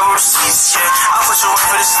need to travel receipts, I'll put you away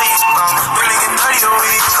for the sleep. We making 30 a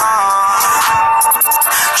week,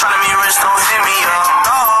 Tryna be rich, don't hit me up,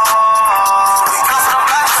 no. We come from the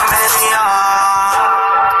block, baby,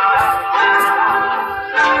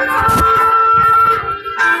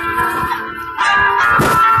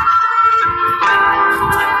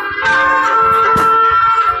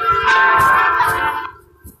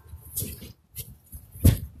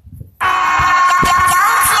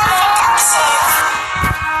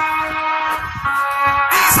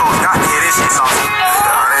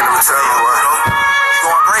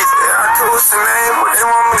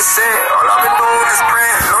 all I've been doing is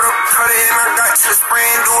praying. Load up, cut it, and I got to the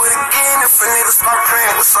spraying. Do it again if a nigga start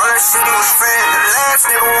praying. What's all that shit he was saying? The last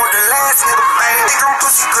nigga want the last nigga bang. Think I'm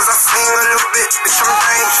pussy cause I sling a little bitch. Bitch, I'm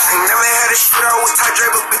dangerous. Ain't never had a shootout with Ty Dre,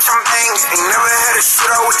 but bitch, I'm banged. Ain't never had a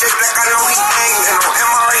shootout with Jay Black, I know he banged. And on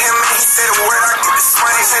MRM, man, he said a word, I get the swing.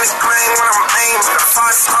 And it's plain when I'm aimed. But I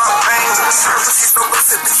find smart bang. The surface, he's so good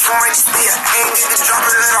to the joint. Just be an aim, get the drop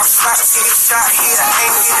and let off shots. He get shot, he an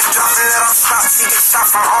aim, get the drop and let off shots. He get shot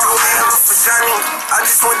from all the way up for Johnny. I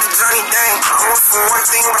just went to Johnny Dang. I went for one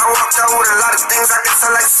thing, but I walked out with a lot of things. I guess I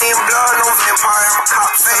like seeing blood. No vampire, I'm a cop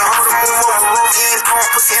fan. I heard him move over road. He ain't throwing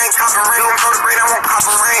pussy, ain't copping ring. I'm on the brain, I won't cop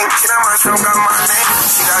a ring. Shit, I might as well got my name.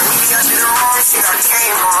 She got me, I did it wrong. She got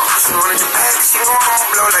came wrong. She wanted the bag, she gon'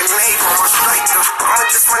 blow like Nate. I'm straight to. I'ma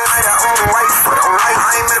just one night, I own the wife, but I'm like, I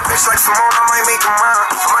ain't met a bitch like Simone, I might make her mine.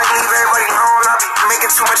 I might leave everybody alone, I be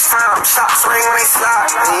making too much time. Shots ring when they slide.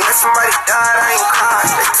 Yeah, somebody died, I ain't cried.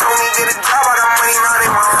 They told me did a job, I got money, now they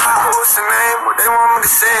want ride. What's the name? What they want me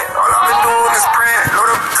to say? All I've been doing is praying. Load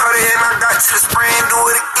up the cutter and I got to the spray and do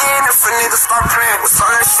it again if a nigga start praying. What's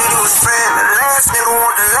all that shit he was saying? The last nigga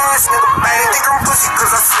want the last nigga bang. Think I'm pussy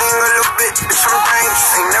cause I sing a little bit, bitch, I'm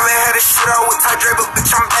dangerous. Ain't never had a shootout with Ty Dre, but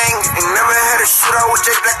bitch, I'm banging. Ain't never had a shootout with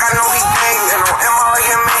Jay Black, I know he banging. And on MR,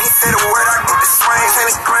 yeah, man, he said a word, I get the swing.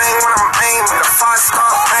 Ain't a grain when I'm aiming. A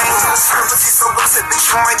 5-star bang. Her pussy so busted, bitch,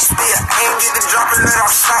 you might just be an aim. Get the drop and let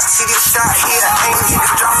off shots, he get shot here. Aim, get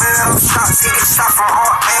the drop and let off shots, he get shot from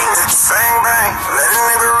all angles. Bang, bang, let a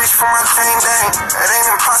nigga reach for my chain, dang. It ain't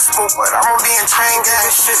impossible, but I'ma be in chain gang.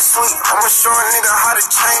 Shit sweet, I'ma show a nigga how to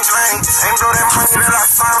change lanes. Ain't blow that money that I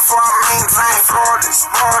signed for, I maintain. Flawless,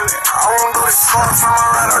 flawless, I won't do this for a time I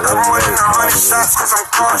ride. I got more than 100 shots, cause I'm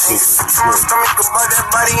caught. Nigga sick to my stomach, about that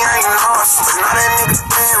body, I ain't lost. But now that nigga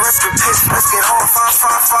dead, rest in peace, let's get on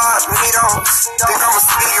 555, need on. Think I'm a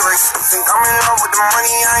speed racer, think I'm in love with the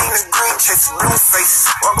money, I ain't a green chase, blue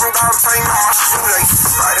face. Welcome down, tighten on my shoelaces.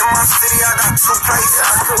 Right in my city, I got 2 places.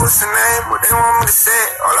 I could what's the name, what they want me to say.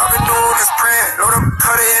 All I've been doing is praying. Load up,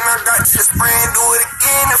 cut it, and I got to the spray and do it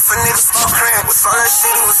again if a nigga start praying. What's all that shit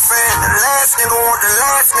he was saying? The last nigga want the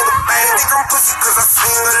last nigga bang. Think I'm pussy cause I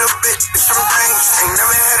sing a little bit, bitch, I'm dangerous. Ain't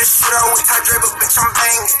never had a shootout with Ty Dre, but bitch, I'm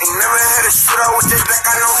banging. Ain't never had a shootout with Jay Black,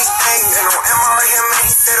 I know he banging. And on MR, yeah, man,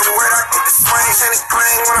 he said a word, I get the swing. Ain't a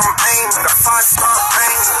grain when I'm aiming. A 5-star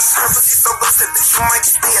bang. Her pussy so busted, bitch, you might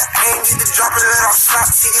just be an aim. Get the drop and let off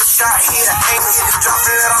shots, he get shot here. Aim, get the drop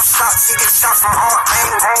and let off shots, he get shot from all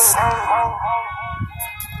angles.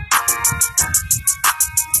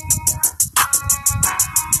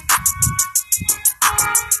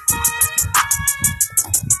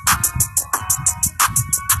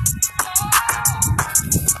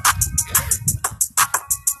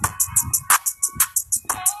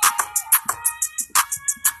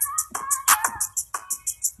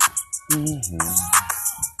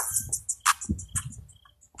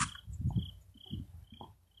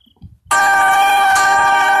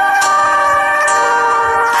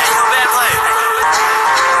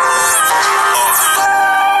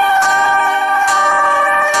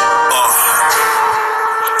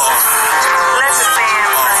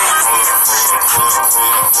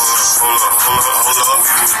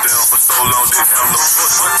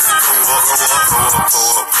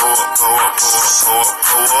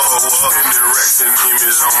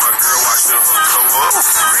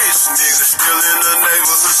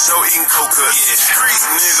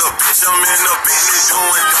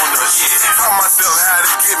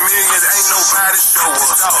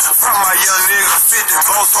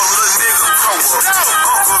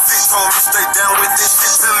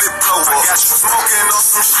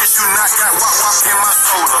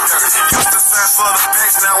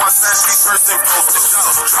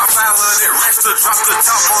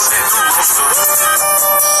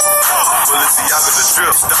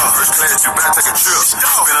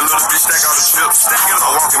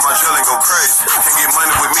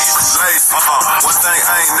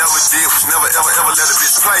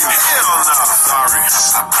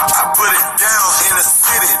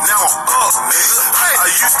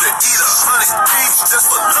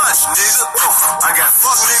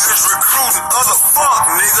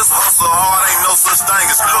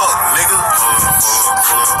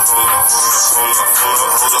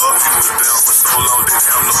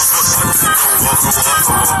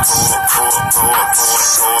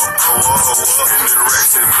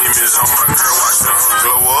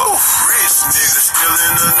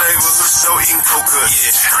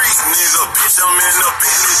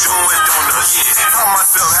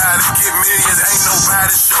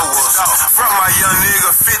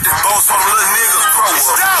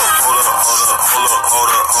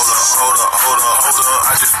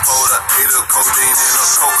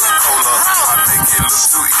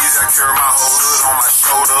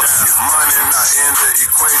 Money not in the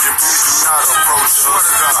equation, please do not approach. Swear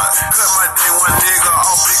to God, cut my day one nigga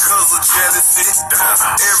off because because of jealousy.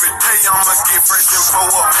 Every day I'ma get fresh and pour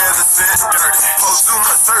up medicine. Dirty. Post too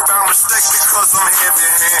much dirt by mistake because I'm heavy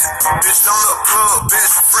hand. Bitch, I'm the plug,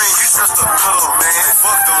 best friend, you just a plug, man.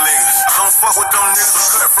 Fuck them niggas. I don't fuck with them niggas who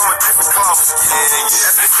cut from a different cloth. Yeah.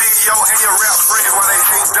 That's the CEO and your rap friends while they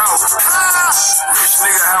hate dogs. Rich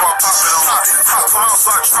nigga, how I pop it on. Pop come out,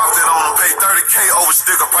 so I dropped it on them. Pay 30K over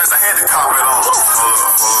sticker price, I had to cop it on. Hold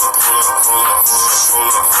up.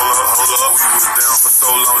 We was down for so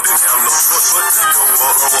long, didn't have no choice but to go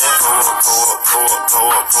up.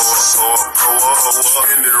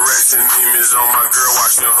 In the racks and demons on my girl,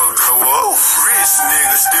 watching her glow up. Rich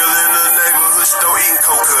nigga still in the neighborhood store eating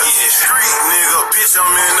coca. Street nigga, bitch, I'm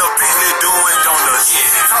in the business doing donuts.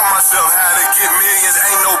 Taught myself how to get millions,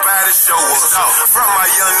 ain't nobody show us. From my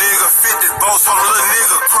young nigga, 50 boss on a little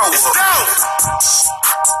nigga grow up. It's dope.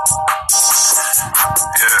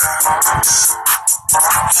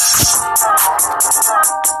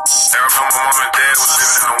 I remember mom and dad was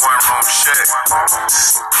living in a one-room shack.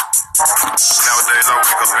 Nowadays I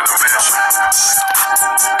wake up in a mansion.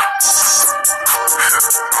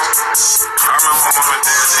 I remember mom and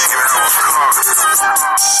dad didn't even have a car.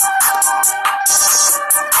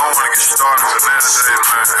 I don't want to get started with nowadays,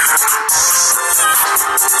 man.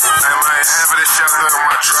 Hey man, half of this shit out in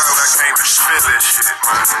my driveway, I can't even spit that shit, man.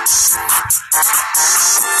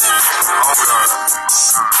 Oh God.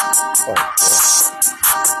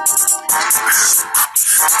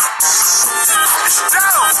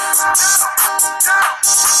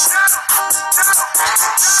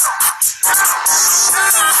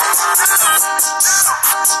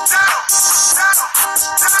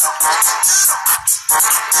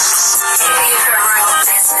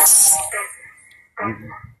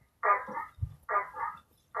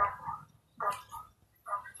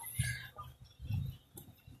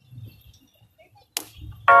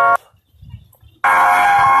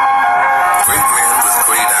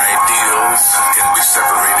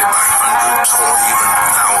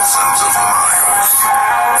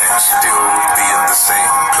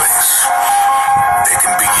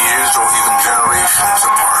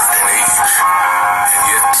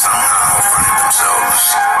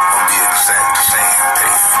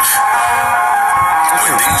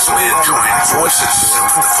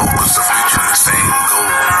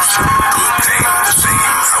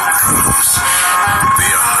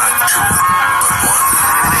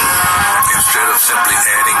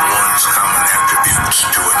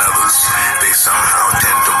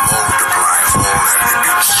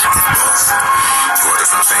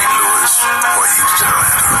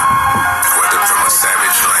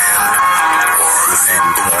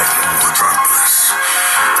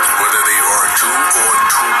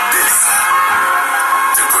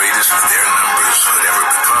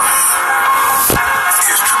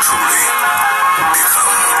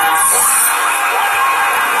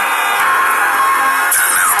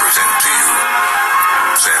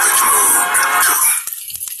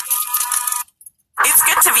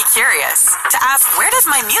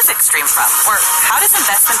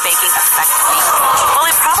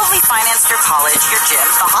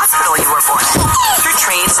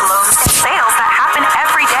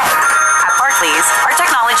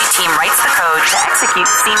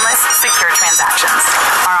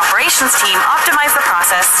 Team optimize the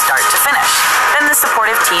process start to finish. Then the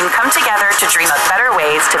supportive team come together to dream up better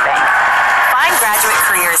ways to bank. Find graduate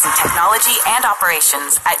careers in technology and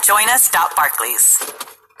operations at joinus.barclays.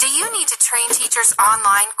 Do you need to train teachers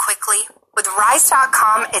online quickly? With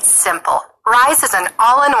Rise.com, it's simple. Rise is an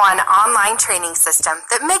all-in-one online training system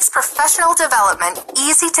that makes professional development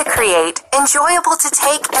easy to create, enjoyable to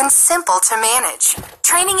take, and simple to manage.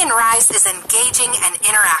 Training in Rise is engaging and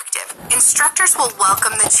interactive. Instructors will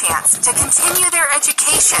welcome the chance to continue their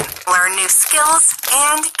education, learn new skills,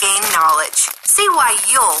 and gain knowledge. See why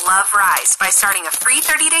you'll love Rise by starting a free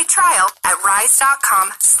 30-day trial at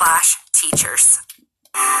rise.com/teachers.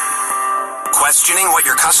 Questioning what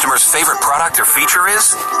your customer's favorite product or feature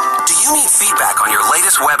is? Do you need feedback on your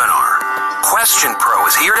latest webinar? Question Pro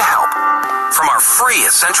is here to help. From our free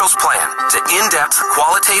Essentials plan to in-depth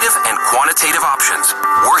qualitative and quantitative options,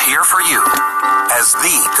 we're here for you. As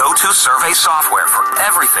the go-to survey software for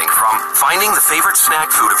everything from finding the favorite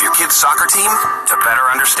snack food of your kid's soccer team to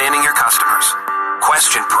better understanding your customers.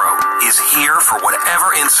 Question Pro is here for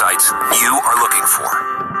whatever insights you are looking for.